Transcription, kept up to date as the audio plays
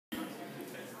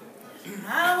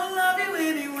I will love you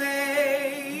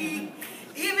anyway,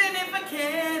 even if I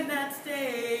cannot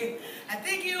stay. I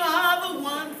think you are the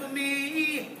one for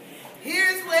me.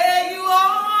 Here's where you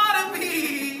ought to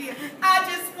be. I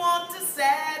just want to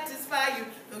satisfy you,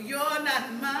 though you're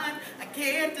not mine. I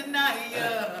can't deny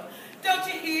you. Don't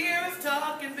you hear us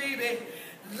talking, baby?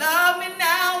 Love me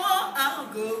now or I'll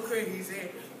go crazy.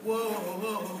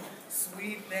 Whoa,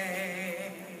 sweet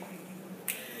thing.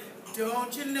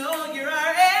 Don't you know you're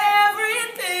our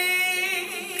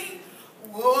everything?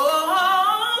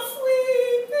 Whoa,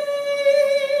 sweet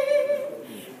thing.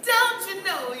 Don't you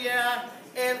know you're our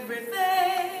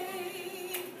everything?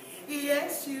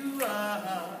 Yes, you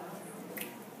are.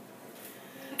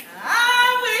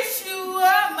 I wish you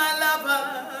were my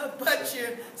lover, but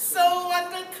you're so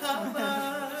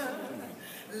undercover.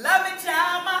 Love me,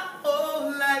 child, my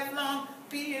whole life long.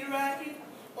 Be it right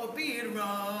or be it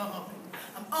wrong.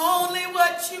 I'm only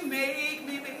what you make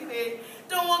me, baby.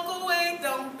 Don't walk away,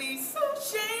 don't be so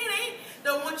shady.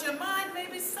 Don't want your mind,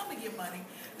 maybe some of your money.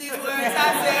 These words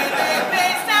I say, they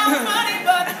may sound funny,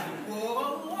 but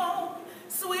whoa,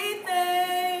 sweet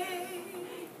thing.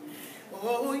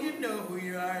 Oh, you know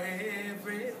you are